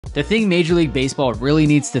The thing Major League Baseball really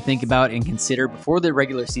needs to think about and consider before the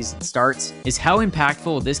regular season starts is how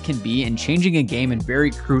impactful this can be in changing a game in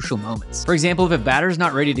very crucial moments. For example, if a batter's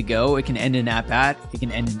not ready to go, it can end an at-bat, it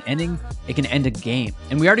can end an inning, it can end a game.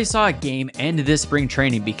 And we already saw a game end this spring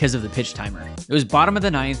training because of the pitch timer. It was bottom of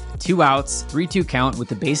the ninth, 2 outs, 3-2 count with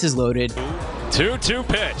the bases loaded. 2-2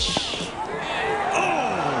 pitch.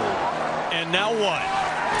 Oh! And now what?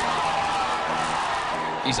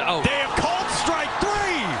 He's out. They have called strike 3!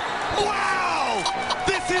 Wow!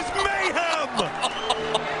 This is mayhem!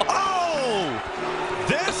 Oh!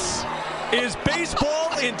 This is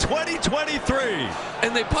baseball in 2023.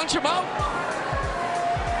 And they punch him out?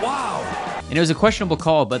 Wow. And it was a questionable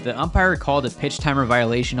call, but the umpire called a pitch timer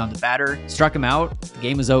violation on the batter, struck him out, the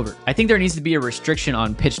game was over. I think there needs to be a restriction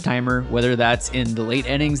on pitch timer, whether that's in the late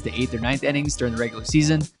innings, the 8th or 9th innings during the regular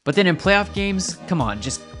season. But then in playoff games, come on,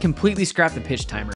 just completely scrap the pitch timer.